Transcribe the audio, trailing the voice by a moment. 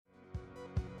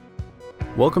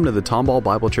Welcome to the Tomball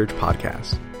Bible Church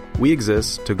podcast. We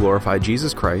exist to glorify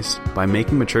Jesus Christ by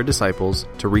making mature disciples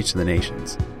to reach the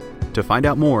nations. To find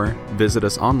out more, visit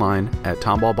us online at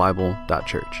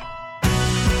tomballbible.church.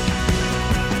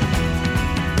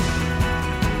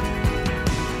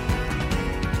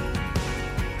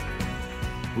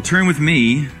 Well, turn with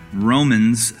me,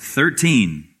 Romans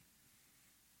 13.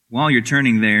 While you're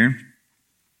turning there,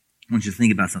 I want you to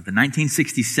think about something.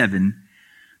 1967,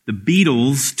 the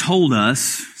Beatles told us,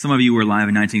 some of you were alive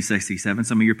in 1967,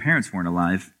 some of your parents weren't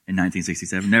alive in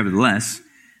 1967. Nevertheless,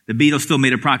 the Beatles still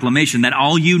made a proclamation that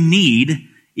all you need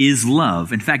is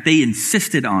love. In fact, they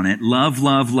insisted on it. Love,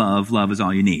 love, love, love is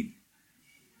all you need.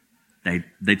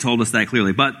 They told us that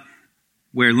clearly. But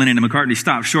where Lennon and McCartney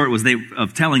stopped short was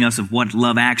of telling us of what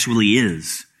love actually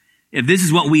is. If this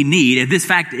is what we need, if this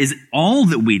fact is all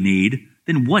that we need,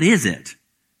 then what is it?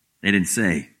 They didn't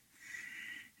say.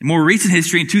 In more recent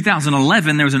history, in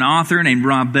 2011, there was an author named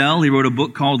Rob Bell. He wrote a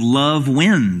book called Love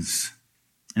Wins.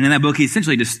 And in that book, he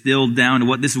essentially distilled down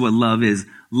to this is what love is.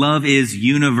 Love is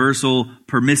universal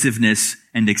permissiveness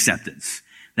and acceptance.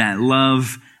 That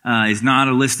love is not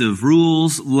a list of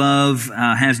rules. Love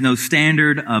has no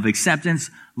standard of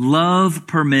acceptance. Love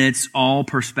permits all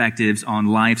perspectives on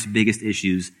life's biggest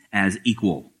issues as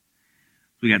equal.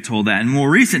 We got told that. In more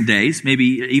recent days, maybe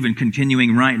even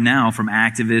continuing right now from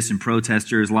activists and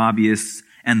protesters, lobbyists,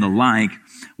 and the like,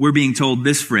 we're being told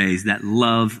this phrase, that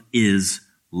love is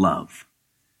love.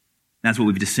 That's what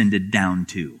we've descended down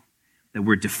to, that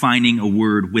we're defining a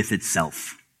word with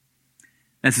itself.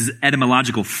 This is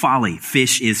etymological folly.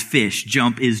 Fish is fish.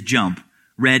 Jump is jump.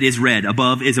 Red is red.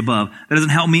 Above is above. That doesn't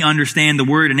help me understand the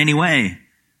word in any way.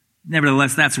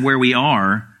 Nevertheless, that's where we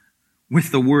are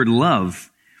with the word love.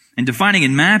 And defining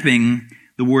and mapping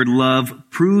the word love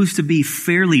proves to be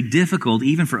fairly difficult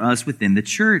even for us within the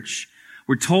church.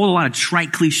 We're told a lot of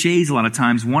trite cliches a lot of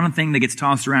times. One thing that gets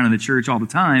tossed around in the church all the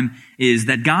time is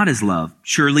that God is love.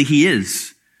 Surely He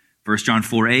is. 1 John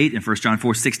 4:8 and 1 John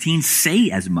 4:16 say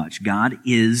as much. God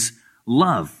is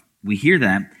love. We hear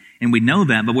that and we know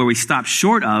that, but where we stop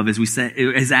short of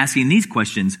is asking these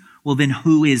questions. Well, then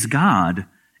who is God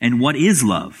and what is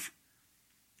love?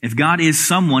 If God is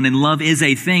someone and love is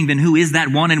a thing, then who is that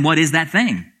one and what is that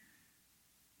thing?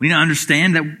 We need to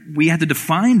understand that we have to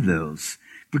define those.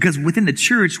 Because within the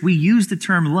church, we use the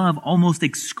term love almost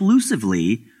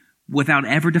exclusively without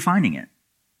ever defining it.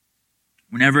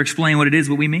 We never explain what it is,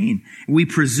 what we mean. We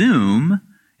presume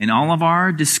in all of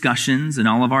our discussions and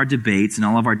all of our debates and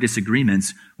all of our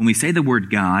disagreements, when we say the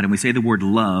word God and we say the word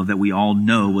love, that we all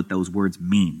know what those words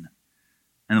mean.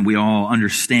 And we all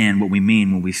understand what we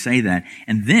mean when we say that.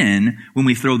 And then when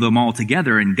we throw them all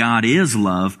together and God is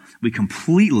love, we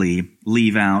completely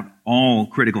leave out all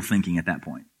critical thinking at that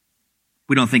point.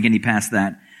 We don't think any past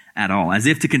that at all, as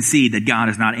if to concede that God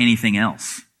is not anything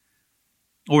else.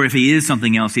 Or if He is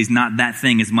something else, He's not that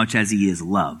thing as much as He is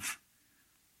love.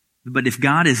 But if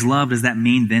God is love, does that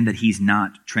mean then that He's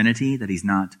not Trinity, that He's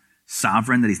not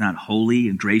sovereign, that He's not holy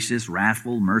and gracious,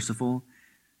 wrathful, merciful?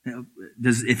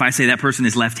 If I say that person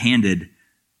is left-handed,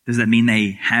 does that mean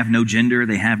they have no gender,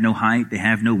 they have no height, they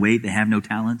have no weight, they have no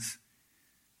talents?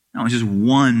 No, it's just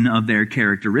one of their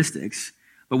characteristics.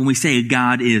 But when we say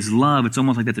God is love, it's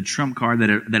almost like that's a trump card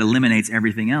that eliminates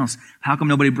everything else. How come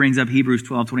nobody brings up Hebrews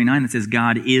 12:29 that says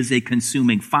God is a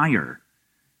consuming fire?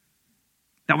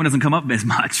 That one doesn't come up as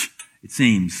much, it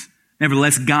seems.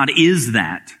 Nevertheless, God is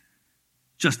that,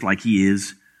 just like He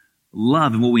is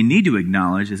love. And what we need to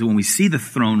acknowledge is that when we see the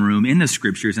throne room in the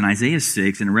scriptures in Isaiah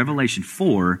 6 and in Revelation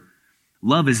 4,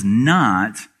 love is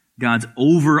not God's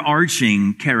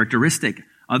overarching characteristic.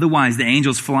 Otherwise, the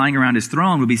angels flying around His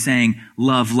throne would be saying,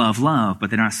 love, love, love. But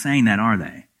they're not saying that, are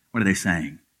they? What are they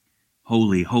saying?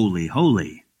 Holy, holy,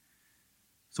 holy.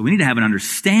 So we need to have an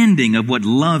understanding of what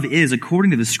love is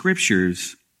according to the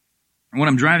scriptures. And what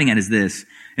I'm driving at is this,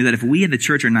 is that if we in the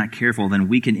church are not careful, then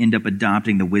we can end up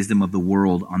adopting the wisdom of the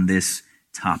world on this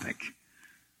topic.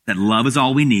 That love is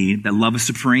all we need, that love is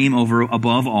supreme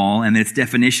above all, and that its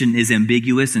definition is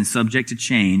ambiguous and subject to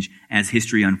change as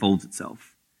history unfolds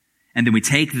itself. And then we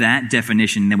take that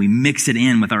definition and then we mix it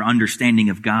in with our understanding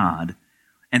of God.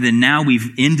 And then now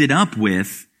we've ended up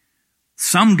with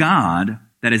some God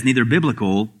that is neither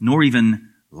biblical nor even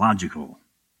logical.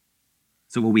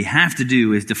 So what we have to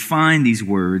do is define these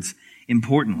words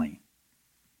importantly.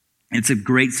 It's of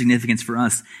great significance for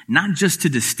us, not just to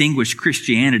distinguish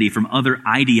Christianity from other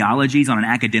ideologies on an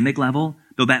academic level,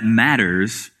 though that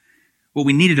matters. What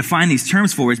we need to define these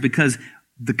terms for is because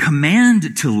the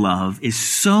command to love is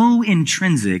so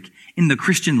intrinsic in the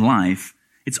Christian life.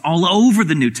 It's all over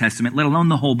the New Testament, let alone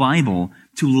the whole Bible,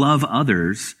 to love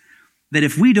others, that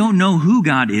if we don't know who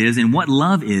God is and what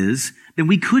love is, then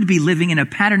we could be living in a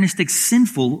patternistic,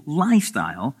 sinful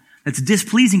lifestyle that's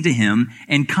displeasing to him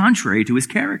and contrary to his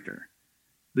character.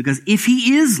 Because if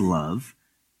he is love,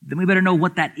 then we better know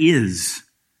what that is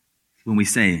when we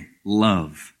say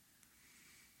love.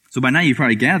 So by now you've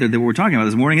probably gathered that what we're talking about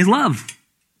this morning is love.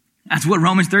 That's what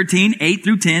Romans 13, 8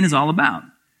 through 10 is all about.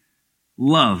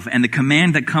 Love and the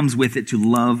command that comes with it to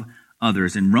love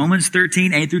others. In Romans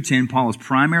 13, 8 through 10, Paul is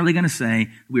primarily going to say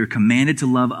we are commanded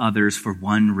to love others for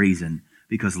one reason,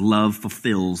 because love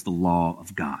fulfills the law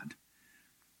of God.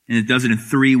 And it does it in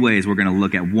three ways we're going to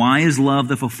look at. Why is love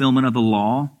the fulfillment of the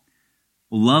law?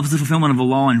 Well, love's the fulfillment of the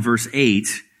law in verse 8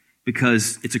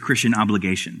 because it's a Christian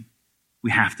obligation.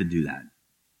 We have to do that.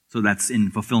 So that's in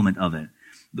fulfillment of it.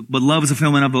 But love is the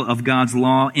fulfillment of God's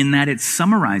law in that it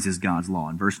summarizes God's law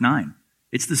in verse 9.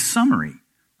 It's the summary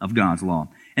of God's law.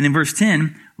 And in verse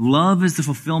 10, love is the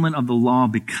fulfillment of the law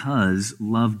because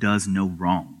love does no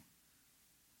wrong.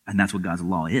 And that's what God's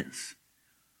law is.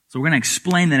 So we're going to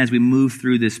explain that as we move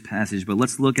through this passage, but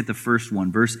let's look at the first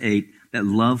one, verse 8, that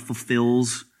love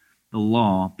fulfills the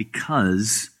law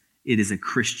because it is a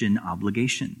Christian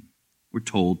obligation. We're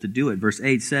told to do it. Verse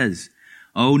 8 says,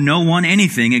 "Owe no one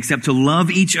anything except to love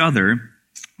each other,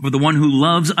 for the one who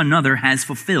loves another has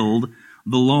fulfilled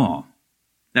the law."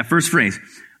 That first phrase,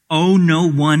 "owe no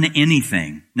one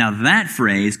anything." Now that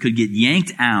phrase could get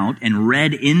yanked out and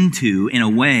read into in a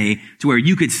way to where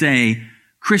you could say,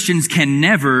 Christians can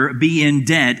never be in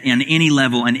debt on any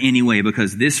level in any way,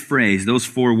 because this phrase, those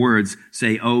four words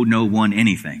say, "owe no one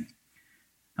anything."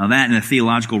 Now that in the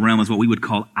theological realm is what we would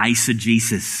call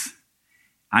eisegesis.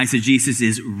 Eisegesis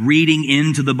is reading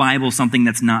into the Bible something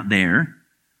that's not there.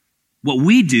 What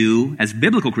we do as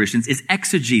biblical Christians is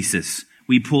exegesis.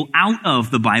 We pull out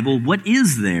of the Bible what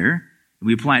is there, and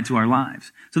we apply it to our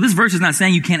lives. So this verse is not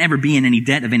saying you can't ever be in any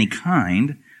debt of any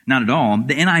kind. Not at all.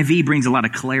 The NIV brings a lot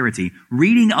of clarity.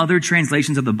 Reading other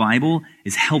translations of the Bible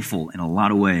is helpful in a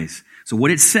lot of ways. So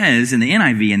what it says in the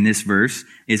NIV in this verse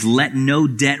is, "let no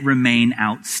debt remain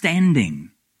outstanding."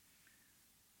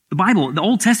 The Bible, the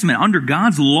Old Testament, under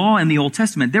God's law in the Old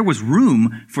Testament, there was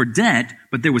room for debt,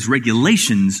 but there was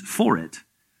regulations for it.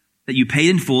 That you paid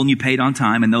in full and you paid on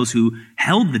time, and those who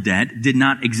held the debt did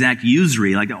not exact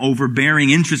usury, like overbearing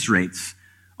interest rates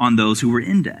on those who were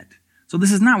in debt. So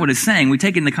this is not what it's saying. We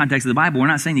take it in the context of the Bible. We're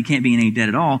not saying you can't be in any debt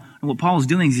at all. And what Paul is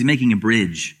doing is he's making a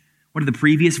bridge. What did the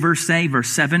previous verse say? Verse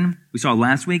 7, we saw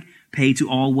last week, pay to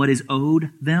all what is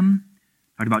owed them.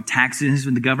 Talked about taxes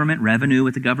with the government, revenue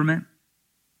with the government.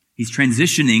 He's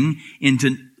transitioning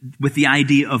with the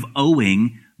idea of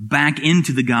owing back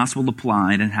into the gospel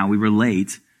applied and how we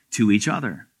relate to each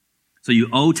other. So you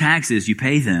owe taxes, you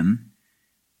pay them,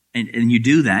 and you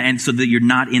do that, and so that you're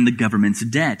not in the government's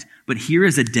debt. But here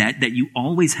is a debt that you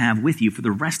always have with you for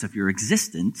the rest of your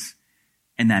existence,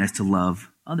 and that is to love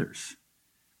others.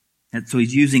 And so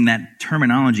he's using that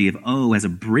terminology of owe as a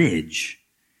bridge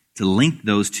to link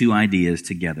those two ideas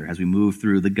together as we move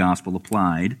through the gospel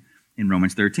applied in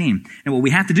Romans 13. And what we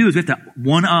have to do is we have to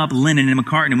one-up Lennon and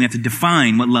McCartney, and we have to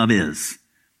define what love is.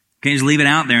 Can't just leave it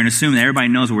out there and assume that everybody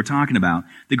knows what we're talking about.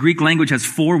 The Greek language has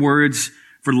 4 words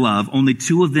for love. Only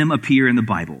 2 of them appear in the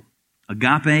Bible.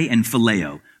 Agape and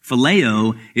phileo.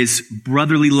 Phileo is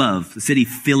brotherly love. The city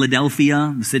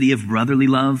Philadelphia, the city of brotherly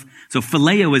love. So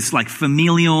phileo is like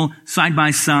familial,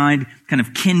 side-by-side, kind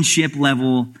of kinship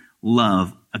level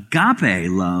love. Agape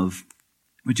love,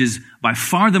 which is by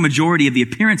far the majority of the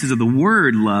appearances of the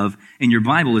word love in your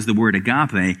Bible, is the word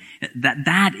agape.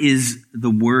 That is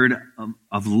the word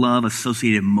of love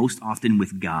associated most often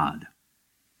with God.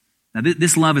 Now,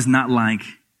 this love is not like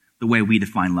the way we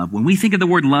define love. When we think of the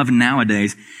word love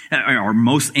nowadays, or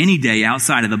most any day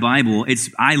outside of the Bible, it's,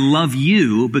 I love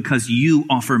you because you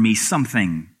offer me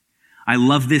something. I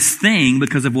love this thing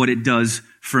because of what it does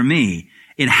for me.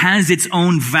 It has its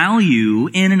own value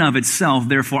in and of itself,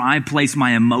 therefore I place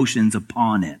my emotions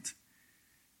upon it.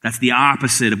 That's the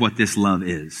opposite of what this love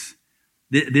is.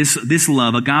 This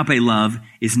love, agape love,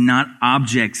 is not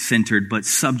object-centered, but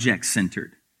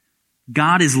subject-centered.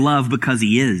 God is love because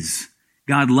he is.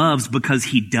 God loves because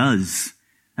he does.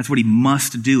 That's what he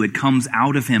must do. It comes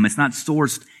out of him. It's not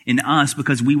sourced in us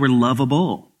because we were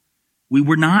lovable. We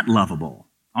were not lovable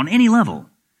on any level.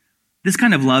 This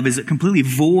kind of love is completely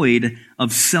void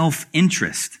of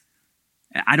self-interest.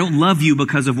 I don't love you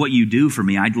because of what you do for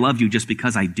me. I love you just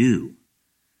because I do.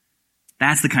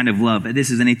 That's the kind of love.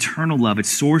 This is an eternal love.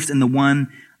 It's sourced in the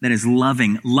one that is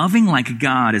loving. Loving like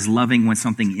God is loving when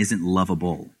something isn't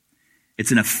lovable.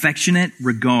 It's an affectionate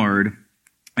regard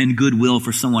and goodwill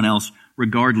for someone else,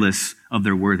 regardless of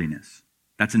their worthiness.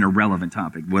 That's an irrelevant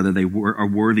topic, whether they are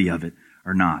worthy of it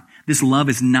or not. This love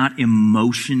is not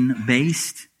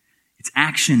emotion-based. It's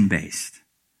action-based.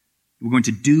 We're going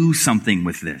to do something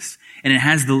with this. And it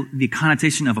has the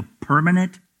connotation of a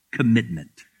permanent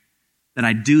commitment. That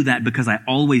I do that because I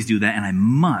always do that, and I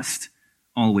must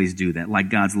always do that, like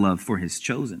God's love for his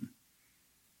chosen.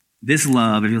 This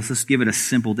love, if you'll just give it a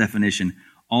simple definition,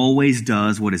 always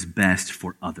does what is best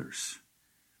for others.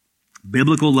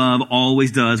 Biblical love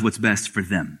always does what's best for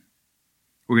them.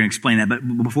 We're going to explain that, but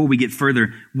before we get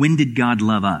further, when did God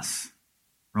love us?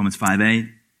 Romans 5:8.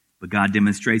 But God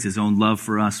demonstrates his own love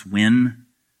for us when?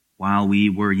 While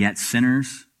we were yet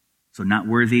sinners. So not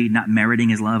worthy, not meriting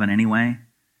his love in any way.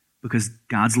 Because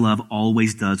God's love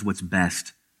always does what's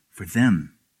best for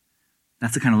them.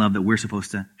 That's the kind of love that we're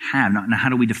supposed to have. Now, how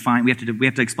do we define? We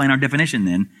have to explain our definition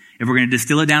then. If we're going to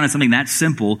distill it down to something that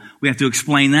simple, we have to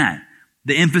explain that.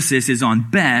 The emphasis is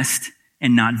on best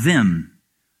and not them.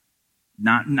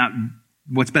 Not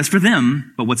what's best for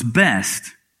them, but what's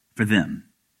best for them.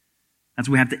 That's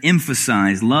what we have to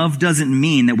emphasize. Love doesn't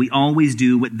mean that we always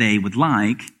do what they would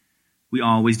like. We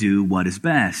always do what is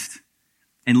best.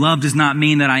 And love does not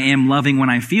mean that I am loving when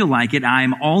I feel like it. I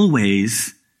am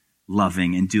always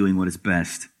loving and doing what is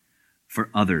best for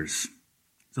others.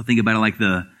 So think about it like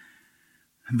the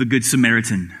Good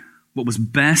Samaritan. What was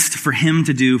best for him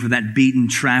to do for that beaten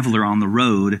traveler on the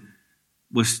road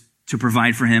was to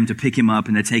provide for him, to pick him up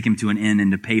and to take him to an inn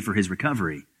and to pay for his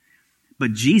recovery.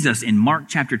 But Jesus in Mark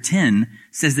chapter 10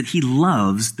 says that he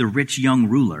loves the rich young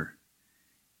ruler.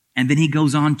 And then he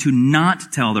goes on to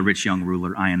not tell the rich young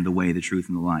ruler, I am the way, the truth,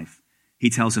 and the life. He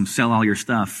tells him, sell all your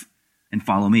stuff and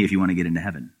follow me if you want to get into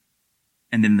heaven.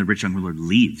 And then the rich young ruler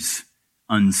leaves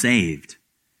unsaved.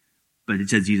 But it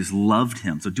says Jesus loved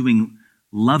him. So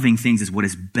loving things is what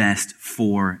is best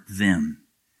for them.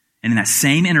 And in that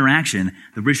same interaction,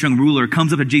 the rich young ruler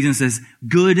comes up to Jesus and says,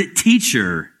 good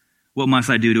teacher, what must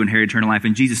I do to inherit eternal life?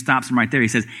 And Jesus stops him right there. He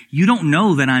says, you don't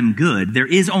know that I'm good. There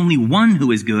is only one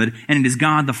who is good, and it is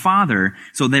God the Father.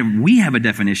 So then we have a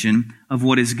definition of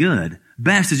what is good.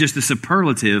 Best is just the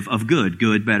superlative of good.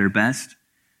 Good, better, best.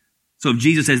 So if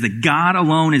Jesus says that God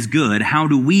alone is good, how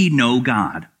do we know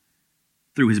God?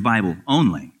 Through his Bible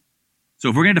only. So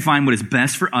if we're going to define what is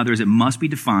best for others, it must be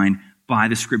defined by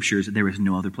the Scriptures. There is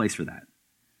no other place for that.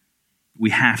 We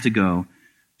have to go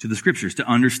to the Scriptures to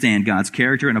understand God's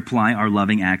character and apply our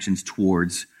loving actions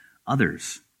towards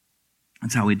others.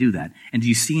 That's how we do that. And do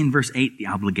you see in verse 8 the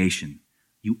obligation?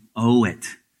 You owe it.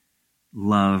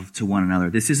 Love to one another.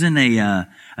 This isn't a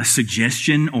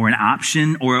suggestion or an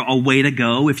option or a way to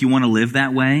go if you want to live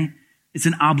that way. It's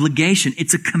an obligation.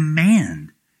 It's a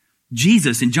command.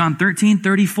 Jesus in John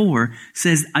 13:34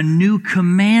 says, a new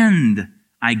command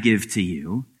I give to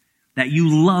you, that you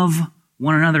love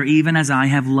one another even as I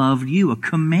have loved you. A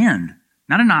command,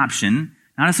 not an option,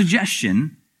 not a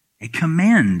suggestion, a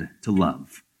command to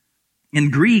love. In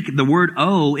Greek, the word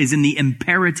owe is in the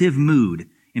imperative mood.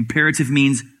 Imperative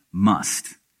means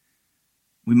must.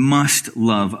 We must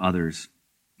love others.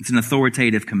 It's an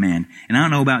authoritative command. And I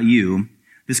don't know about you,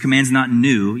 this command's not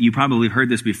new. You probably heard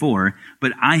this before,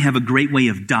 but I have a great way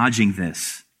of dodging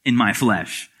this in my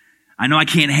flesh. I know I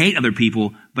can't hate other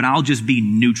people, but I'll just be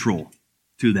neutral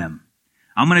to them.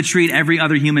 I'm going to treat every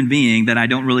other human being that I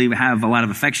don't really have a lot of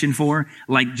affection for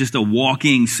like just a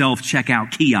walking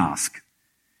self-checkout kiosk.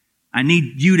 I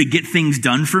need you to get things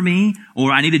done for me,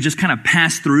 or I need to just kind of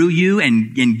pass through you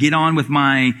and get on with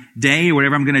my day or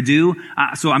whatever I'm going to do.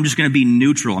 So I'm just going to be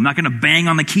neutral. I'm not going to bang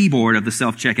on the keyboard of the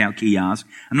self-checkout kiosk.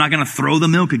 I'm not going to throw the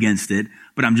milk against it,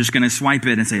 but I'm just going to swipe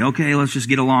it and say, okay, let's just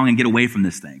get along and get away from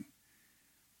this thing.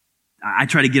 I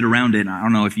try to get around it, I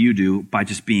don't know if you do, by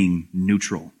just being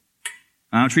neutral.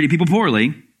 I'm not treating people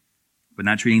poorly, but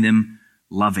not treating them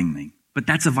lovingly. But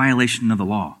that's a violation of the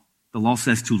law. The law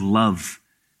says to love.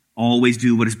 Always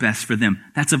do what is best for them.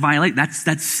 That's a violation.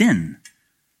 That's sin.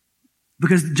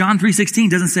 Because John 3:16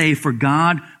 doesn't say, for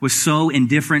God was so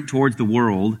indifferent towards the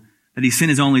world that he sent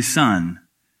his only son.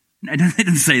 It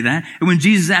doesn't say that. And when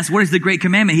Jesus asks, what is the great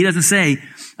commandment? He doesn't say,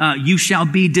 you shall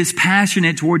be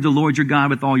dispassionate toward the Lord your God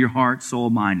with all your heart, soul,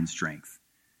 mind, and strength.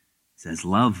 It says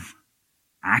love.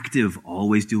 Active,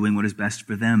 always doing what is best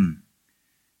for them.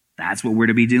 That's what we're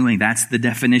to be doing. That's the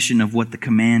definition of what the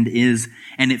command is.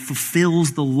 And it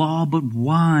fulfills the law, but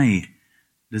why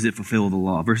does it fulfill the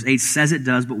law? Verse 8 says it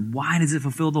does, but why does it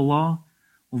fulfill the law?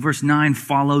 Well, verse 9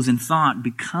 follows in thought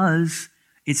because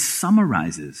it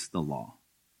summarizes the law.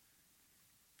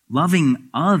 Loving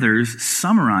others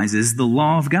summarizes the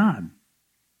law of God.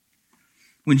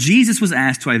 When Jesus was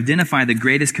asked to identify the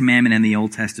greatest commandment in the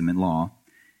Old Testament law,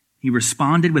 he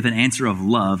responded with an answer of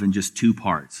love in just 2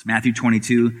 parts. Matthew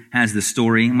 22 has the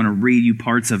story. I'm going to read you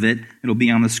parts of it. It'll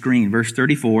be on the screen. Verse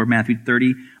 34, Matthew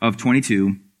 30 of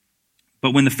 22.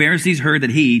 But when the Pharisees heard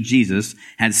that he, Jesus,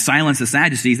 had silenced the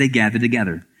Sadducees, they gathered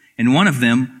together. And one of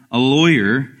them, a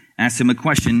lawyer, asked him a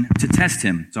question to test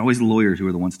him. It's always the lawyers who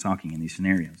are the ones talking in these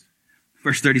scenarios.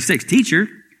 Verse 36, Teacher,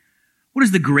 what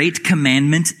is the great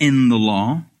commandment in the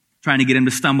law? Trying to get him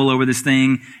to stumble over this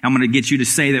thing. I'm going to get you to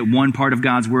say that one part of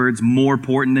God's word is more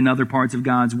important than other parts of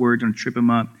God's word. Going to trip him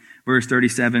up. Verse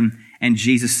 37, and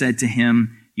Jesus said to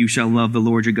him, you shall love the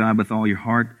Lord your God with all your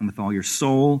heart and with all your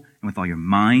soul and with all your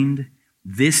mind.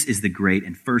 This is the great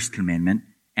and first commandment,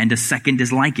 and a second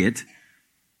is like it.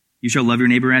 You shall love your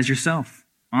neighbor as yourself.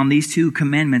 On these 2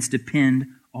 commandments depend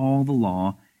all the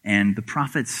law and the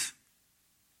prophets.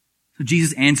 So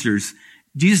Jesus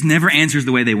never answers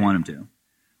the way they want him to.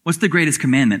 What's the greatest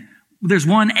commandment? There's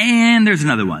one and there's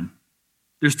another one.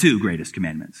 There's 2 greatest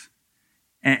commandments.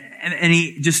 And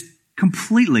he just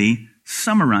completely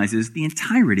summarizes the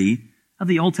entirety of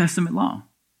the Old Testament law.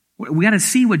 We got to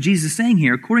see what Jesus is saying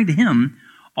here. According to him,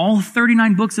 all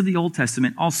 39 books of the Old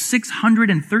Testament, all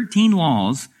 613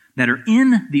 laws that are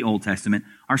in the Old Testament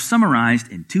are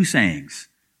summarized in 2 sayings.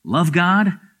 Love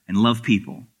God and love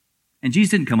people. And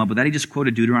Jesus didn't come up with that. He just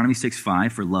quoted Deuteronomy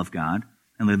 6:5 for love God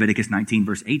and Leviticus 19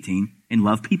 verse 18 in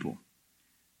love people.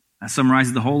 That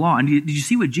summarizes the whole law. And did you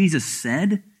see what Jesus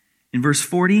said in verse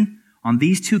 40? On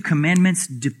these 2 commandments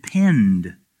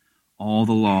depend all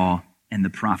the law and the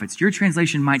prophets. Your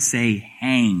translation might say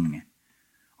hang.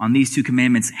 On these 2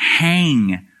 commandments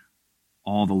hang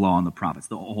all the law and the prophets,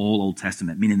 the whole Old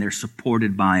Testament, meaning they're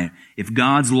supported by it. If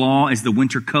God's law is the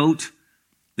winter coat,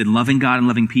 then loving God and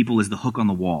loving people is the hook on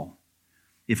the wall.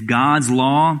 If God's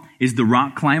law is the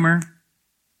rock climber,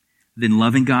 then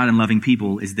loving God and loving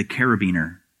people is the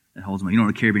carabiner that holds them. You know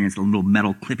what a carabiner is? It's a little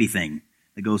metal clippy thing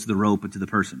that goes to the rope and to the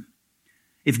person.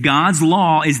 If God's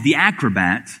law is the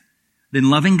acrobat, then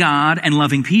loving God and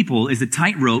loving people is the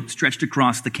tightrope stretched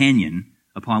across the canyon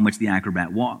upon which the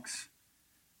acrobat walks.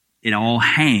 It all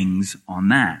hangs on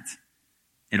that.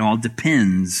 It all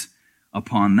depends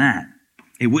upon that.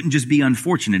 It wouldn't just be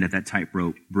unfortunate if that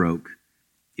tightrope broke.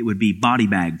 It would be body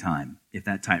bag time if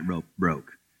that tightrope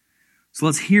broke. So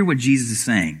let's hear what Jesus is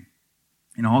saying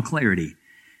in all clarity.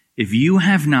 If you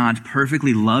have not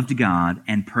perfectly loved God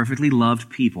and perfectly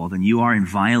loved people, then you are in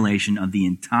violation of the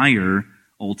entire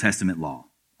Old Testament law,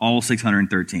 all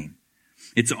 613.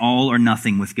 It's all or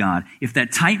nothing with God. If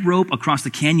that tightrope across the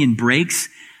canyon breaks,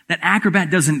 that acrobat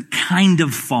doesn't kind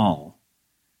of fall.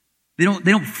 They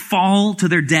don't fall to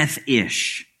their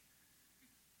death-ish.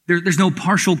 There's no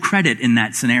partial credit in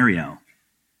that scenario.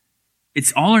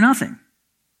 It's all or nothing.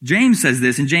 James says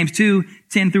this in James 2,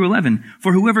 10 through 11.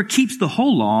 For whoever keeps the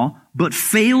whole law but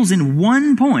fails in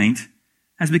one point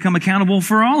has become accountable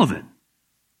for all of it.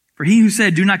 For he who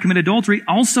said, do not commit adultery,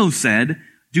 also said,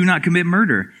 do not commit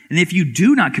murder. And if you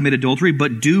do not commit adultery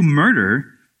but do murder,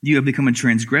 you have become a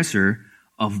transgressor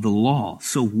of the law.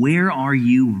 So where are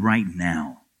you right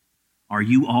now? Are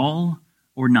you all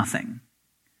or nothing?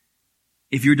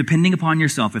 If you're depending upon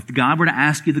yourself, if God were to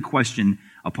ask you the question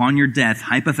upon your death,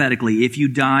 hypothetically, if you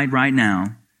died right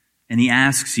now, and he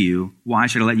asks you, why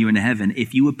should I let you into heaven?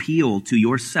 If you appeal to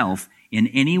yourself in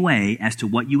any way as to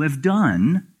what you have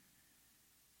done,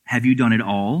 have you done it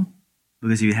all?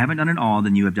 Because if you haven't done it all,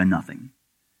 then you have done nothing.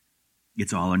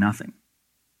 It's all or nothing.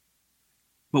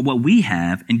 But what we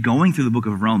have, in going through the book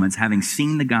of Romans, having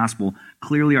seen the gospel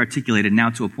clearly articulated now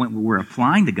to a point where we're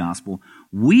applying the gospel,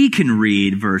 we can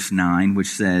read verse 9, which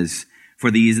says, for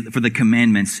the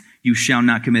commandments, you shall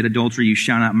not commit adultery, you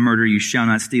shall not murder, you shall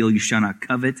not steal, you shall not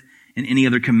covet, and any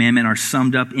other commandment are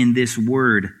summed up in this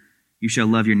word, you shall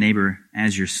love your neighbor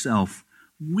as yourself.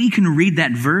 We can read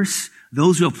that verse,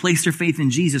 those who have placed their faith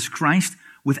in Jesus Christ,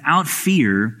 without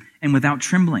fear and without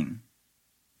trembling.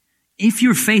 If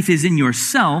your faith is in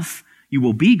yourself, you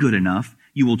will be good enough,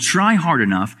 you will try hard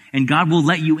enough, and God will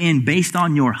let you in based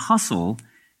on your hustle,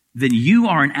 then you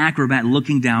are an acrobat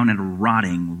looking down at a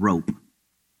rotting rope.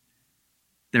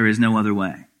 There is no other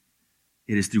way.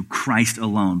 It is through Christ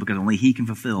alone, because only he can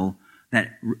fulfill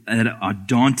that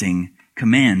daunting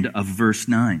command of verse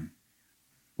 9,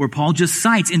 where Paul just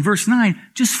cites in verse 9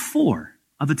 just 4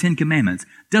 of the 10 commandments.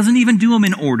 Doesn't even do them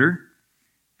in order.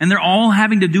 And they're all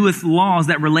having to do with laws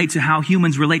that relate to how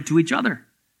humans relate to each other.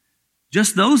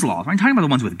 Just those laws. I'm talking about the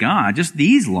ones with God, just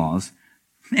these laws.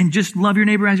 And just love your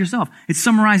neighbor as yourself. It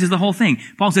summarizes the whole thing.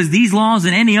 Paul says these laws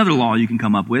and any other law you can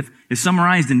come up with is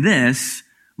summarized in this: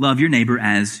 love your neighbor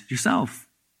as yourself.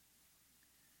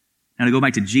 Now to go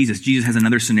back to Jesus, Jesus has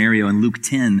another scenario in Luke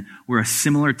 10 where a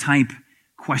similar type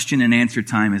question and answer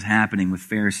time is happening with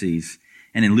Pharisees.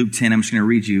 And in Luke 10, I'm just going to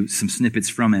read you some snippets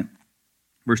from it.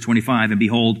 Verse 25, and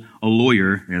behold, a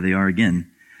lawyer, there they are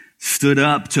again, stood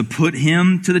up to put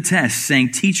him to the test,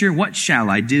 saying, Teacher, what shall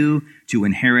I do to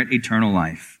inherit eternal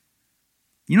life?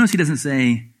 You notice he doesn't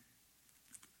say,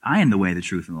 I am the way, the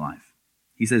truth, and the life.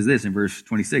 He says this in verse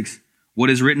 26,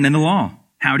 what is written in the law?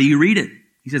 How do you read it?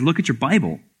 He says, look at your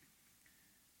Bible.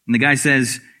 And the guy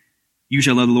says, you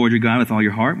shall love the Lord your God with all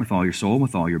your heart, with all your soul,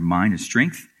 with all your mind and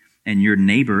strength, and your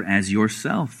neighbor as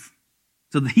yourself.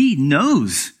 So he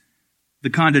knows the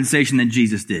condensation that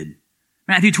Jesus did.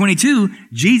 Matthew 22,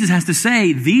 Jesus has to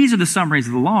say, these are the summaries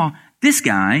of the law. This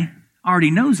guy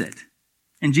already knows it.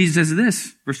 And Jesus says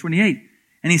this, verse 28,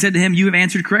 and he said to him, you have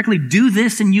answered correctly. Do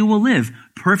this and you will live.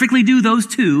 Perfectly do those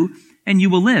two and you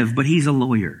will live. But he's a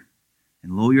lawyer.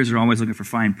 And lawyers are always looking for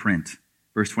fine print.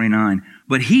 Verse 29,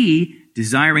 but he,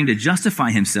 desiring to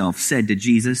justify himself, said to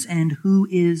Jesus, and who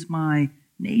is my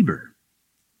neighbor?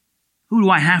 Who do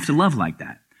I have to love like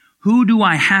that? Who do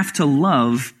I have to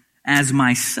love as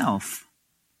myself?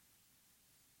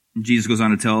 And Jesus goes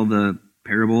on to tell the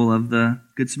parable of the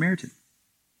Good Samaritan.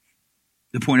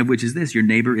 The point of which is this, your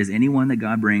neighbor is anyone that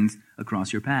God brings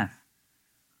across your path.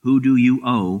 Who do you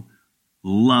owe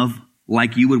love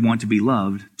like you would want to be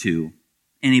loved to?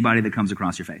 Anybody that comes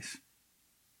across your face.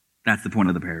 That's the point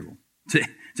of the parable.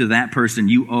 To that person,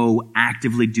 you owe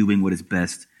actively doing what is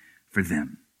best for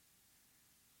them.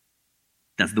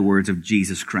 That's the words of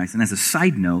Jesus Christ. And as a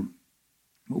side note,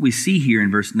 what we see here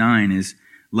in verse 9 is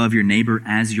love your neighbor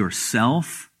as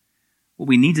yourself. What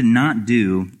we need to not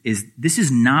do is, this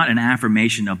is not an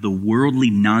affirmation of the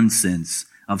worldly nonsense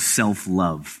of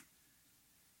self-love.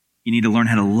 You need to learn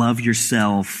how to love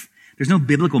yourself. There's no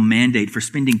biblical mandate for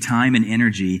spending time and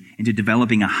energy into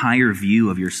developing a higher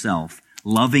view of yourself,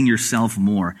 loving yourself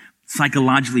more,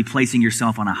 psychologically placing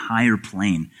yourself on a higher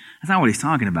plane. That's not what he's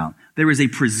talking about. There is a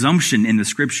presumption in the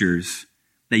scriptures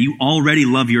that you already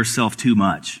love yourself too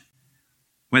much.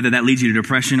 Whether that leads you to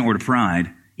depression or to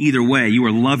pride, either way, you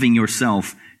are loving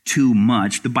yourself too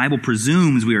much. The Bible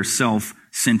presumes we are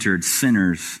self-centered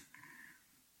sinners.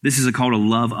 This is a call to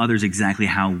love others exactly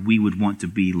how we would want to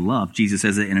be loved. Jesus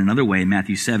says it in another way in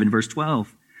Matthew 7, verse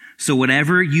 12. So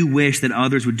whatever you wish that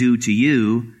others would do to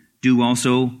you, do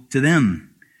also to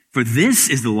them. For this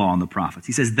is the law and the prophets.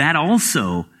 He says that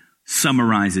also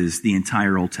summarizes the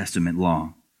entire Old Testament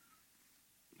law.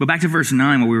 But back to verse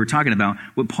 9, what we were talking about,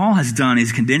 what Paul has done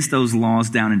is condensed those laws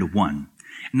down into one.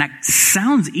 And that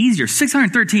sounds easier.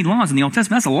 613 laws in the Old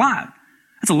Testament, that's a lot.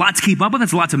 That's a lot to keep up with.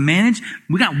 That's a lot to manage.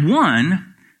 We got one.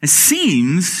 It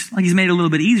seems like he's made it a little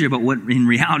bit easier, but what in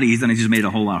reality he's done is just made it a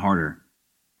whole lot harder.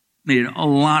 Made it a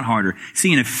lot harder.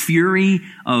 Seeing a fury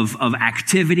of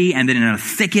activity and then in a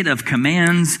thicket of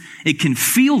commands, it can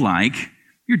feel like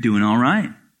you're doing all right.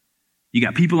 You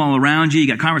got people all around you, you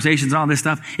got conversations, all this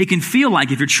stuff. It can feel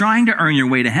like if you're trying to earn your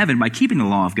way to heaven by keeping the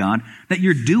law of God, that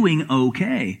you're doing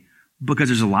okay. Because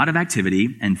there's a lot of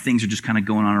activity and things are just kind of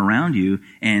going on around you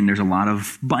and there's a lot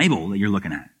of Bible that you're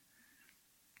looking at.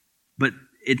 But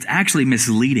it's actually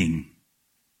misleading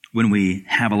when we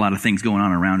have a lot of things going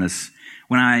on around us.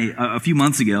 When a few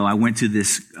months ago, I went to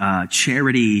this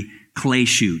charity clay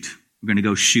shoot. We're going to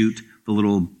go shoot the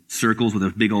little circles with a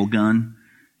big old gun.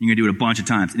 You're going to do it a bunch of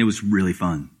times, and it was really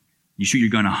fun. You shoot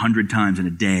your gun 100 times in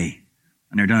a day.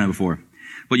 I've never done that before.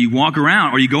 But you walk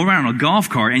around, or you go around on a golf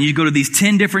cart, and you go to these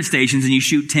 10 different stations, and you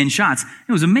shoot 10 shots.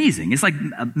 It was amazing. It's like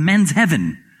men's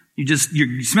heaven.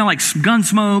 You smell like gun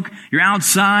smoke. You're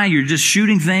outside. You're just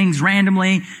shooting things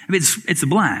randomly. I mean, it's a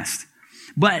blast.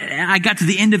 But I got to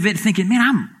the end of it thinking,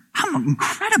 man, I'm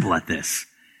incredible at this.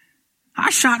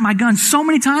 I shot my gun so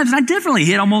many times, and I definitely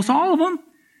hit almost all of them.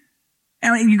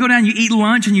 And you go down, you eat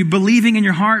lunch, and you're believing in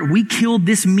your heart, we killed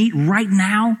this meat right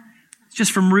now. It's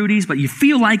just from Rudy's, but you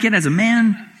feel like it as a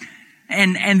man.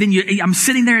 And then I'm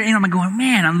sitting there, and I'm going,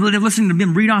 man, I'm listening to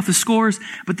them read off the scores.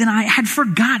 But then I had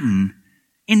forgotten,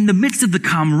 in the midst of the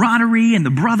camaraderie and the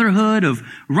brotherhood of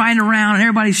riding around and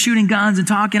everybody's shooting guns and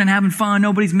talking and having fun,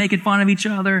 nobody's making fun of each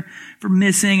other for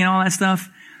missing and all that stuff,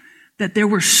 that there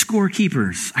were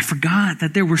scorekeepers. I forgot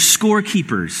that there were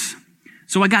scorekeepers.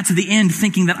 So I got to the end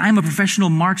thinking that I'm a professional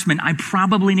marksman. I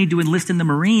probably need to enlist in the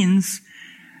Marines.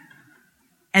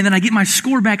 And then I get my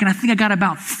score back and I think I got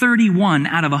about 31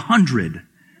 out of 100.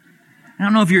 I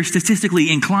don't know if you're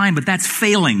statistically inclined, but that's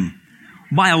failing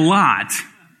by a lot.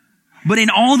 But in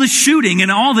all the shooting and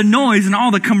all the noise and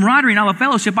all the camaraderie and all the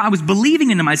fellowship, I was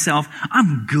believing into myself,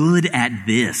 I'm good at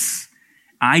this.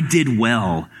 I did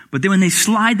well. But then when they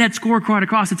slide that scorecard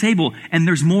across the table and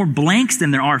there's more blanks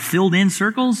than there are filled in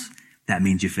circles, that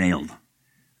means you failed.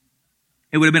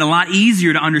 It would have been a lot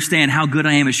easier to understand how good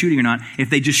I am at shooting or not if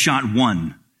they just shot one.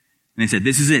 And they said,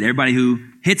 this is it. Everybody who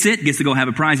hits it gets to go have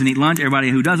a prize and eat lunch. Everybody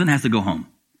who doesn't has to go home.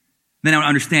 Then I would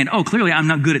understand, oh, clearly I'm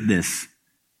not good at this.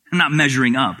 I'm not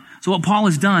measuring up. So what Paul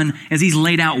has done is he's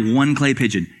laid out one clay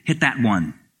pigeon. Hit that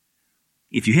one.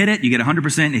 If you hit it, you get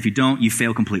 100%. If you don't, you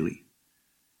fail completely.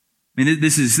 I mean,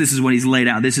 this is what he's laid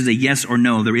out. This is a yes or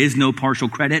no. There is no partial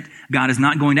credit. God is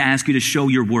not going to ask you to show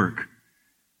your work.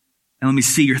 And let me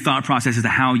see your thought process as to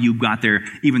how you got there,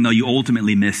 even though you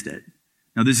ultimately missed it.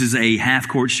 Now, this is a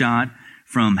half-court shot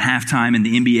from halftime in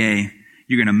the NBA.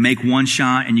 You're going to make one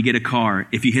shot and you get a car.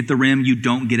 If you hit the rim, you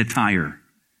don't get a tire.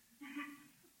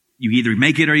 You either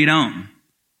make it or you don't.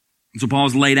 So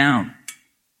Paul's laid out.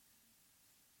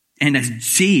 And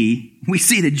we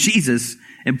see that Jesus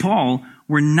and Paul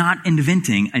were not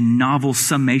inventing a novel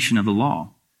summation of the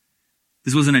law.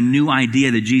 This wasn't a new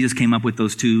idea that Jesus came up with,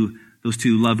 those two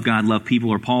love God, love people,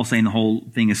 or Paul saying the whole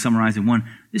thing is summarized in one.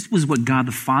 This was what God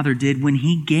the Father did when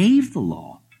he gave the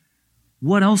law.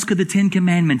 What else could the 10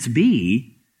 Commandments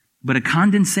be but a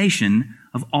condensation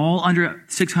of all under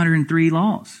 603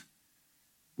 laws?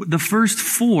 The first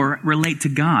 4 relate to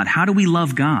God. How do we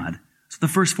love God? That's what the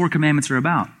first 4 commandments are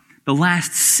about. The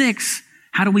last 6,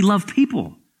 how do we love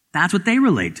people? That's what they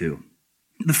relate to.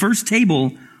 The first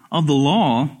table of the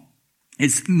law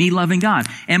is me loving God.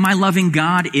 Am I loving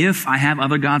God if I have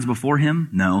other gods before him?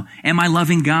 No. Am I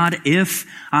loving God if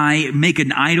I make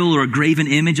an idol or a graven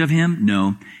image of him?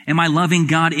 No. Am I loving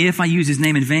God if I use his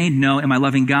name in vain? No. Am I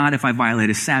loving God if I violate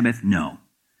his Sabbath? No.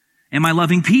 Am I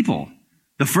loving people?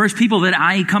 The first people that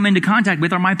I come into contact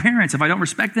with are my parents if I don't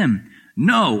respect them.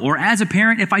 No. Or as a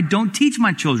parent, if I don't teach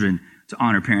my children to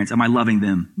honor parents, am I loving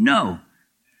them? No.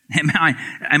 Am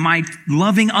I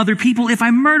loving other people if I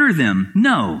murder them?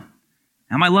 No.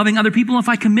 Am I loving other people if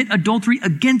I commit adultery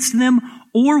against them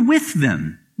or with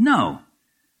them? No.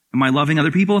 Am I loving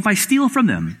other people if I steal from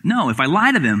them? No. If I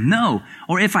lie to them? No.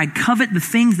 Or if I covet the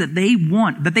things that they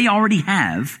want, that they already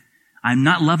have, I'm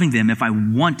not loving them if I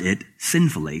want it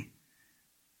sinfully.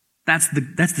 That's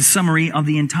the summary of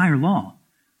the entire law.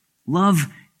 Love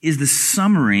is the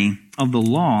summary of the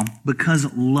law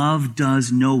because love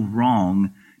does no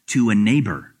wrong to a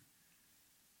neighbor.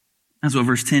 That's what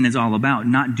verse 10 is all about,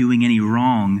 not doing any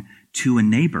wrong to a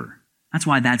neighbor. That's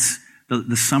why that's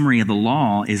the summary of the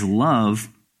law is love,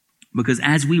 because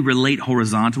as we relate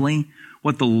horizontally,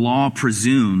 what the law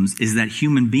presumes is that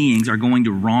human beings are going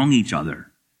to wrong each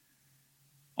other.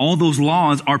 All those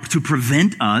laws are to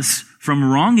prevent us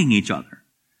from wronging each other.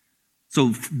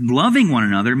 So loving one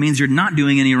another means you're not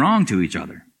doing any wrong to each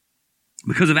other.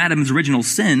 Because of Adam's original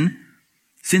sin,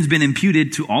 sin's been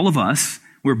imputed to all of us.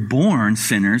 We're born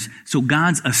sinners. So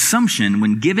God's assumption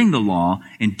when giving the law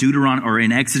in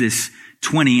in Exodus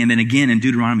 20 and then again in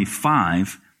Deuteronomy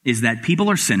 5 is that people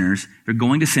are sinners. They're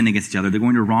going to sin against each other. They're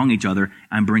going to wrong each other.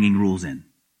 I'm bringing rules in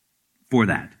for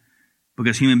that.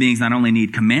 Because human beings not only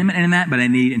need commandment in that, but they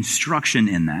need instruction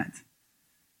in that.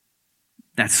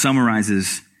 That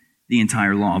summarizes the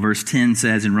entire law. Verse 10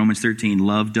 says in Romans 13,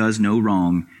 love does no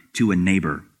wrong to a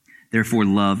neighbor. Therefore,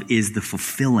 love is the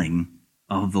fulfilling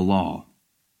of the law.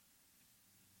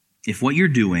 If what you're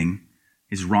doing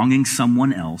is wronging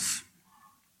someone else,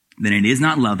 then it is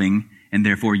not loving, and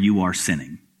therefore you are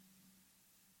sinning.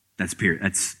 That's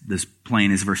as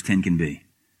plain as verse 10 can be.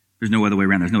 There's no other way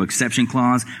around. There's no exception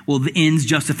clause. Well, the ends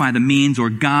justify the means, or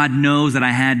God knows that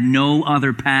I had no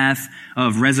other path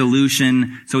of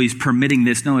resolution, so he's permitting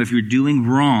this. No, if you're doing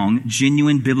wrong,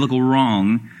 genuine biblical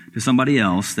wrong to somebody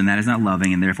else, then that is not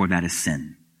loving, and therefore that is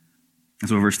sin.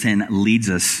 That's what verse 10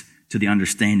 leads us to the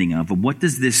understanding of. But what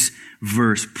does this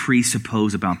verse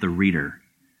presuppose about the reader?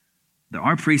 There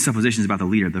are presuppositions about the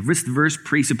reader. The verse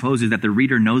presupposes that the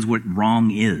reader knows what wrong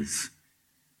is.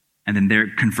 And then there,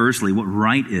 conversely, what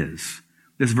right is.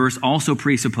 This verse also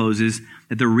presupposes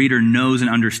that the reader knows and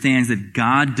understands that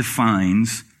God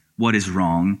defines what is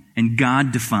wrong and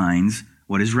God defines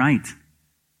what is right.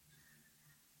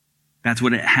 That's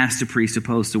what it has to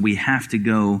presuppose. So we have to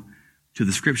go to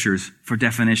the scriptures for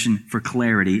definition, for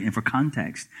clarity, and for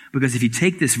context. Because if you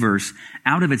take this verse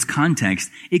out of its context,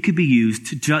 it could be used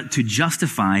to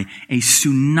justify a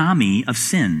tsunami of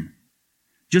sin.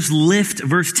 Just lift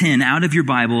verse 10 out of your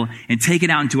Bible and take it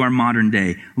out into our modern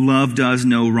day. Love does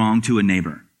no wrong to a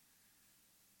neighbor.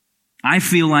 I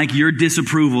feel like your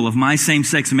disapproval of my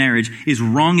same-sex marriage is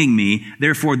wronging me,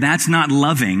 therefore that's not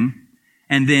loving,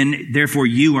 and then therefore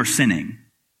you are sinning.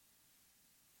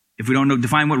 If we don't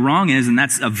define what wrong is, then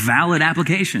that's a valid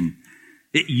application.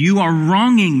 You are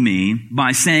wronging me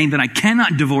by saying that I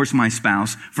cannot divorce my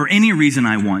spouse for any reason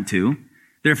I want to.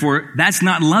 Therefore, that's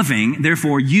not loving.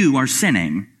 Therefore, you are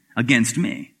sinning. against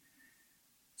me.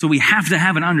 So we have to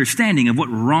have an understanding of what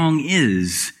wrong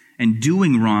is and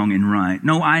doing wrong and right.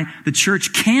 No, the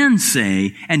church can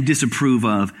say and disapprove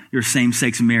of your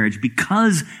same-sex marriage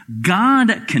because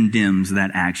God condemns that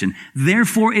action.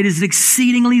 Therefore, it is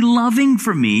exceedingly loving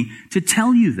for me to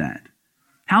tell you that.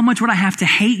 How much would I have to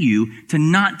hate you to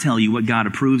not tell you what God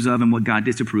approves of and what God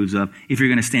disapproves of if you're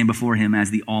going to stand before him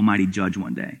as the almighty judge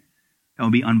one day? That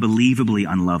would be unbelievably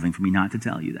unloving for me not to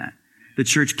tell you that. The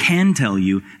church can tell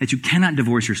you that you cannot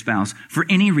divorce your spouse for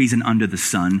any reason under the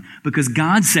sun because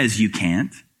God says you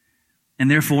can't.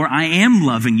 And therefore, I am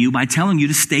loving you by telling you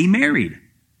to stay married.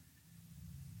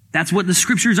 That's what the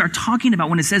scriptures are talking about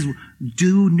when it says,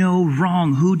 do no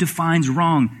wrong. Who defines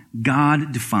wrong?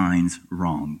 God defines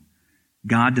wrong.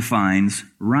 God defines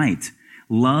right.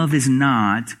 Love is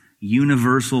not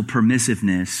universal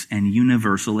permissiveness and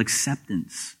universal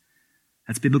acceptance.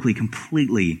 That's biblically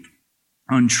completely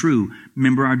untrue.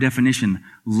 Remember our definition.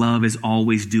 Love is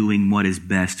always doing what is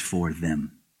best for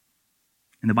them.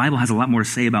 And the Bible has a lot more to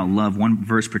say about love. One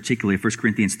verse particularly, 1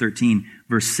 Corinthians 13,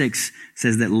 verse 6,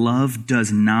 says that love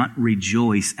does not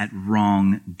rejoice at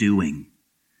wrongdoing,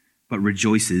 but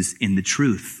rejoices in the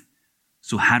truth.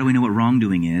 So how do we know what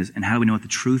wrongdoing is, and how do we know what the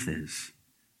truth is?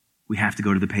 We have to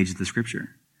go to the pages of the Scripture,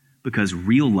 because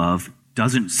real love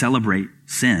doesn't celebrate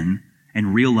sin,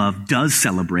 and real love does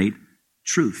celebrate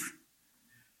truth.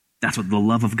 That's what the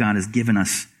love of God has given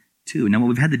us too. Now, what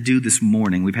we've had to do this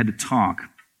morning, we've had to talk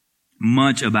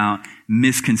much about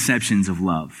misconceptions of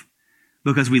love.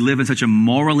 Because we live in such a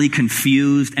morally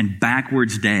confused and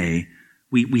backwards day,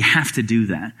 we have to do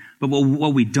that. But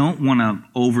what we don't want to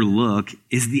overlook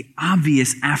is the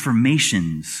obvious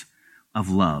affirmations of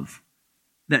love.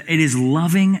 That it is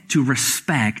loving to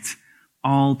respect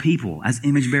all people as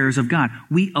image bearers of God.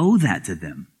 We owe that to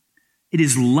them. It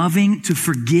is loving to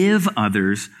forgive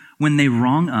others when they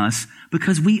wrong us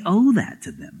because we owe that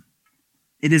to them.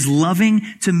 It is loving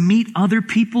to meet other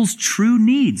people's true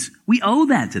needs. We owe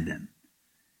that to them.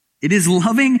 It is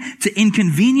loving to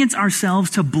inconvenience ourselves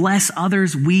to bless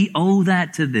others. We owe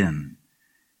that to them.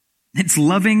 It's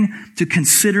loving to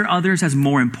consider others as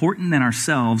more important than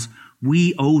ourselves.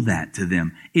 We owe that to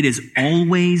them. It is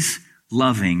always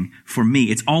loving for me.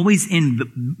 It's always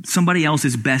in somebody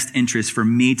else's best interest for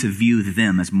me to view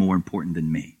them as more important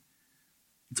than me.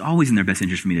 It's always in their best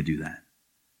interest for me to do that.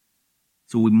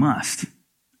 So we must,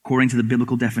 according to the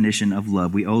biblical definition of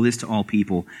love, we owe this to all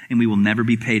people, and we will never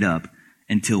be paid up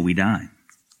until we die.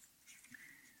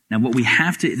 Now, what we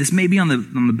have to, this may be on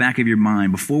the back of your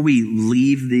mind, before we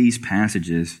leave these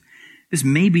passages, this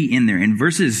may be in there. In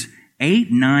verses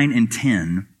 8, 9, and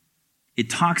 10, it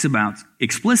talks about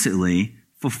explicitly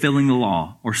fulfilling the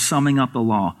law, or summing up the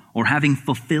law, or having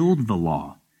fulfilled the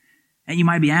law. And you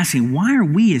might be asking, why are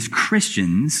we as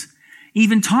Christians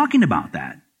even talking about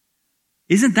that?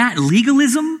 Isn't that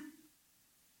legalism?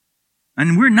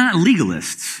 And we're not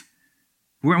legalists.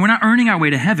 We're not earning our way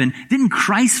to heaven. Didn't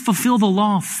Christ fulfill the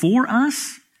law for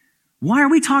us? Why are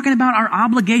we talking about our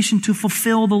obligation to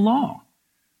fulfill the law?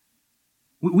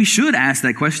 We should ask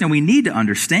that question, and we need to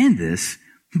understand this,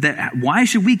 that why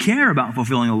should we care about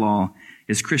fulfilling the law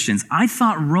as Christians? I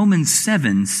thought Romans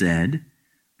 7 said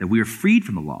that we are freed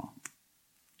from the law.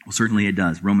 Well, certainly it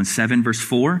does. Romans 7, verse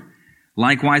 4,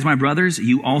 likewise, my brothers,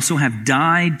 you also have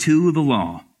died to the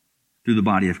law through the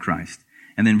body of Christ.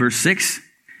 And then verse 6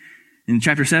 in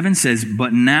chapter 7 says,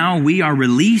 but now we are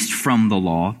released from the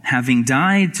law, having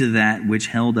died to that which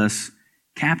held us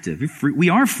captive. We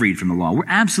are freed from the law. We're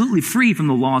absolutely free from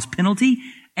the law's penalty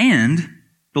and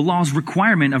the law's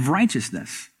requirement of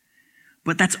righteousness.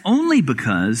 But that's only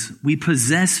because we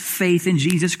possess faith in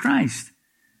Jesus Christ.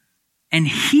 And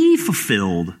he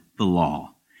fulfilled the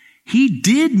law. He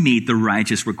did meet the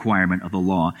righteous requirement of the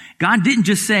law. God didn't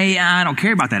just say, I don't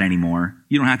care about that anymore.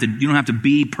 You don't have to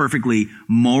be perfectly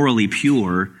morally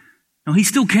pure. No, he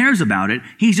still cares about it.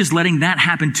 He's just letting that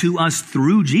happen to us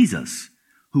through Jesus,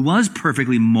 who was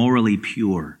perfectly morally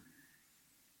pure.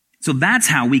 So that's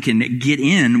how we can get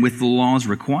in with the law's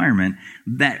requirement,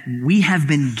 that we have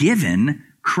been given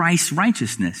Christ's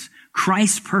righteousness.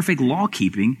 Christ's perfect law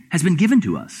keeping has been given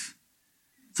to us.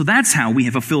 So that's how we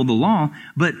have fulfilled the law.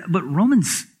 But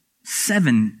Romans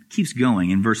 7 keeps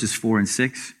going in verses 4 and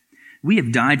 6. We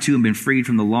have died to and been freed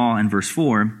from the law in verse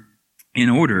 4 in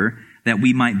order that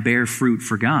we might bear fruit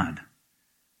for God.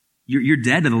 You're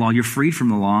dead to the law. You're freed from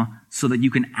the law so that you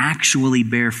can actually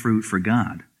bear fruit for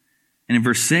God. And in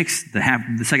verse 6,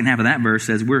 the second half of that verse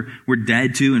says we're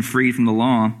dead to and freed from the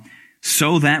law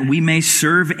so that we may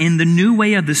serve in the new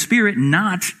way of the Spirit,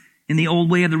 not in the old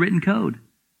way of the written code.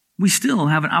 We still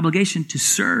have an obligation to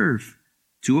serve,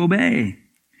 to obey.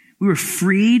 We were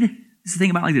freed. Just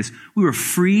think about it like this. We were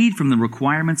freed from the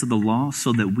requirements of the law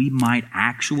so that we might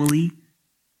actually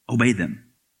obey them.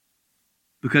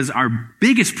 Because our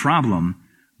biggest problem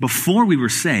before we were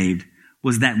saved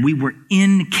was that we were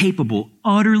incapable,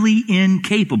 utterly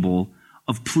incapable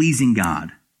of pleasing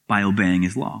God by obeying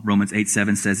his law. Romans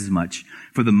 8:7 says as much.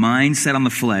 For the mind set on the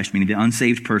flesh, meaning the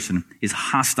unsaved person, is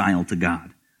hostile to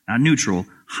God. Not neutral,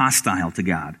 hostile to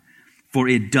God. For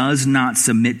it does not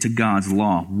submit to God's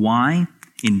law. Why?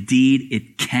 Indeed,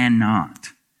 it cannot.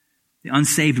 The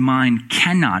unsaved mind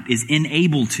cannot, is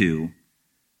unable to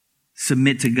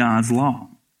submit to God's law.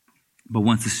 But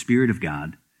once the Spirit of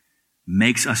God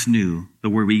makes us new, the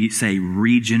word we say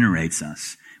regenerates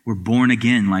us. We're born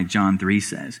again, like John 3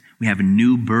 says. We have a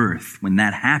new birth. When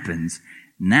that happens,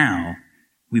 now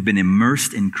we've been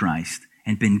immersed in Christ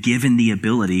and been given the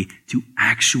ability to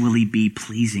actually be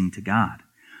pleasing to God.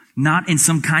 Not in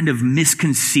some kind of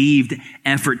misconceived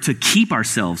effort to keep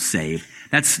ourselves saved.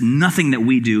 That's nothing that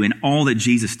we do in all that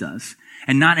Jesus does.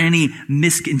 And not any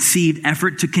misconceived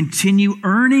effort to continue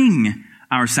earning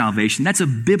our salvation. That's a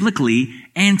biblically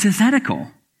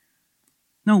antithetical.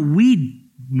 No, we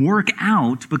work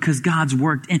out because God's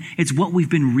worked in. It's what we've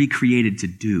been recreated to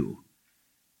do.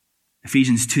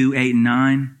 Ephesians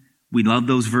 2:8-9. We love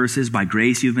those verses. By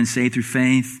grace you've been saved through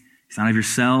faith. It's not of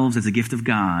yourselves, it's a gift of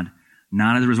God,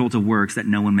 not as a result of works that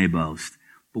no one may boast.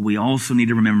 But we also need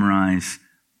to memorize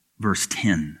verse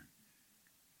 10.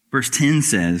 Verse 10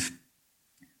 says,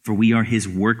 for we are his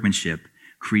workmanship,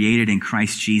 created in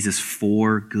Christ Jesus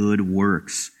for good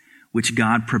works, which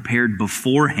God prepared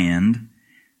beforehand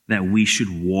that we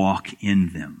should walk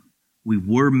in them. We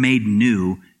were made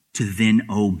new to then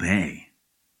obey.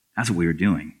 That's what we were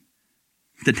doing.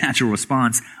 The natural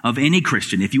response of any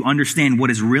Christian, if you understand what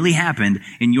has really happened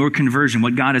in your conversion,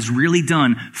 what God has really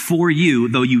done for you,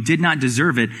 though you did not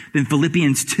deserve it, then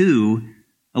Philippians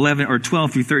 2:11 or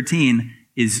 12 through 13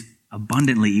 is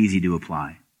abundantly easy to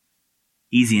apply.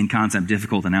 Easy in concept,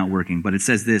 difficult in outworking. But it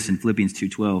says this in Philippians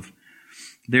 2:12.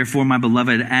 Therefore, my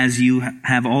beloved, as you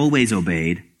have always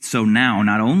obeyed, so now,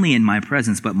 not only in my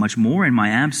presence, but much more in my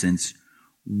absence,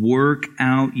 work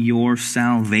out your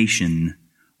salvation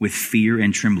with fear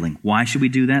and trembling. Why should we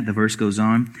do that? The verse goes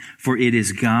on. For it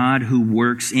is God who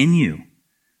works in you,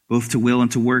 both to will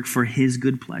and to work for his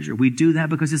good pleasure. We do that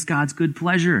because it's God's good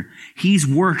pleasure. He's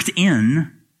worked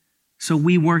in, so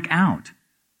we work out.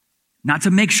 Not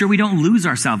to make sure we don't lose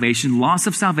our salvation. Loss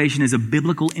of salvation is a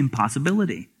biblical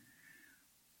impossibility.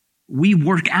 We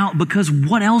work out because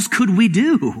what else could we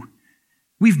do?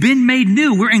 We've been made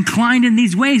new. We're inclined in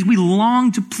these ways. We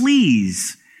long to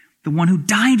please the one who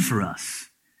died for us,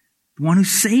 the one who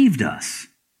saved us.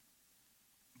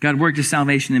 God worked his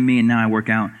salvation in me, and now I work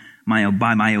out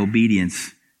by my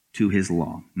obedience to his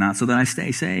law. Not so that I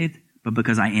stay saved, but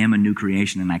because I am a new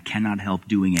creation and I cannot help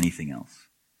doing anything else.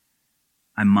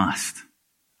 I must.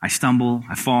 I stumble,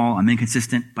 I fall, I'm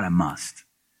inconsistent, but I must.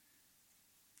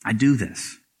 I do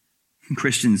this.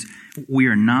 Christians, we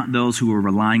are not those who are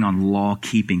relying on law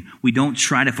keeping. We don't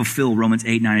try to fulfill Romans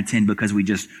 8, 9, and 10 because we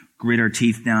just grit our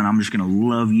teeth down. I'm just going to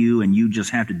love you and you just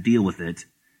have to deal with it.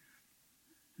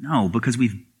 No, because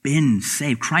we've been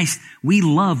saved. Christ, we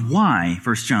love. Why?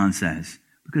 1 John says,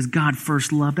 because God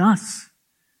first loved us.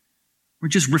 We're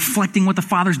just reflecting what the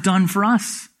Father's done for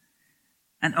us.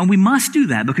 And we must do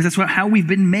that because that's how we've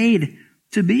been made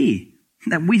to be.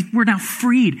 That we're now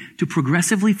freed to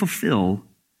progressively fulfill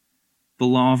the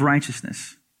law of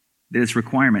righteousness. That it's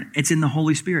requirement. It's in the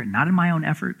Holy Spirit, not in my own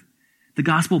effort. The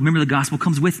gospel, remember, the gospel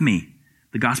comes with me.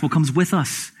 The gospel comes with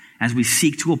us as we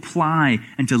seek to apply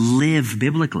and to live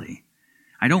biblically.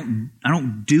 I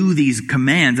don't do these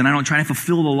commands and I don't try to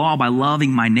fulfill the law by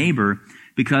loving my neighbor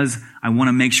because I want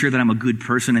to make sure that I'm a good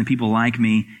person and people like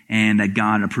me and that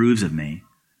God approves of me.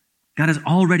 God has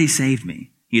already saved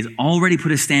me. He has already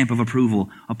put a stamp of approval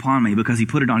upon me because he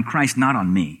put it on Christ, not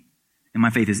on me. And my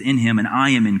faith is in him and I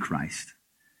am in Christ.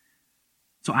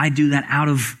 So I do that out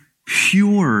of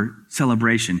pure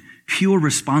celebration, pure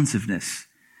responsiveness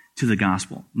to the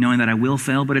gospel, knowing that I will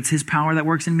fail, but it's his power that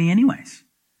works in me anyways.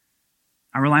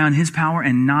 I rely on his power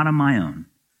and not on my own.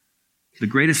 The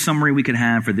greatest summary we could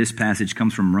have for this passage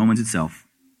comes from Romans itself.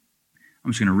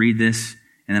 I'm just going to read this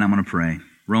and then I'm going to pray.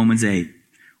 Romans 8,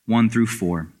 1 through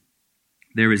 4.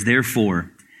 There is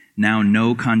therefore now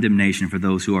no condemnation for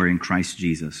those who are in Christ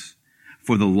Jesus.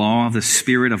 For the law of the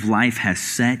Spirit of life has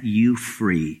set you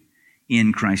free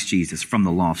in Christ Jesus from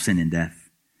the law of sin and death.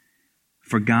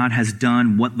 For God has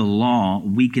done what the law,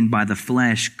 weakened by the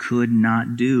flesh, could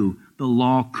not do. The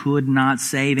law could not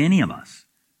save any of us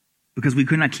because we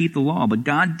could not keep the law, but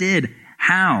God did.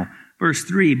 How? Verse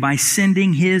 3, by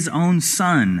sending his own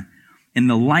Son in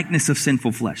the likeness of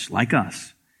sinful flesh, like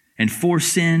us. And for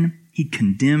sin, he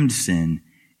condemned sin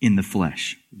in the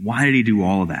flesh. Why did he do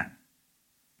all of that?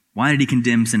 Why did he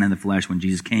condemn sin in the flesh when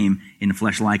Jesus came in the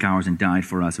flesh like ours and died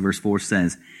for us? Verse 4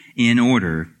 says, in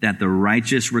order that the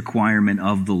righteous requirement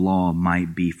of the law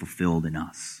might be fulfilled in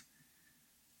us.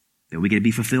 That we get to be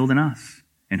fulfilled in us.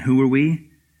 And who are we?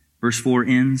 Verse 4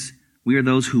 ends, we are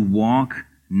those who walk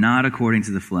not according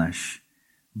to the flesh,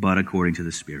 but according to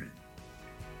the Spirit.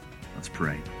 Let's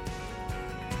pray.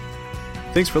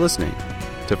 Thanks for listening.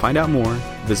 To find out more,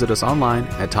 visit us online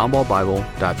at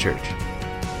tomballbible.church.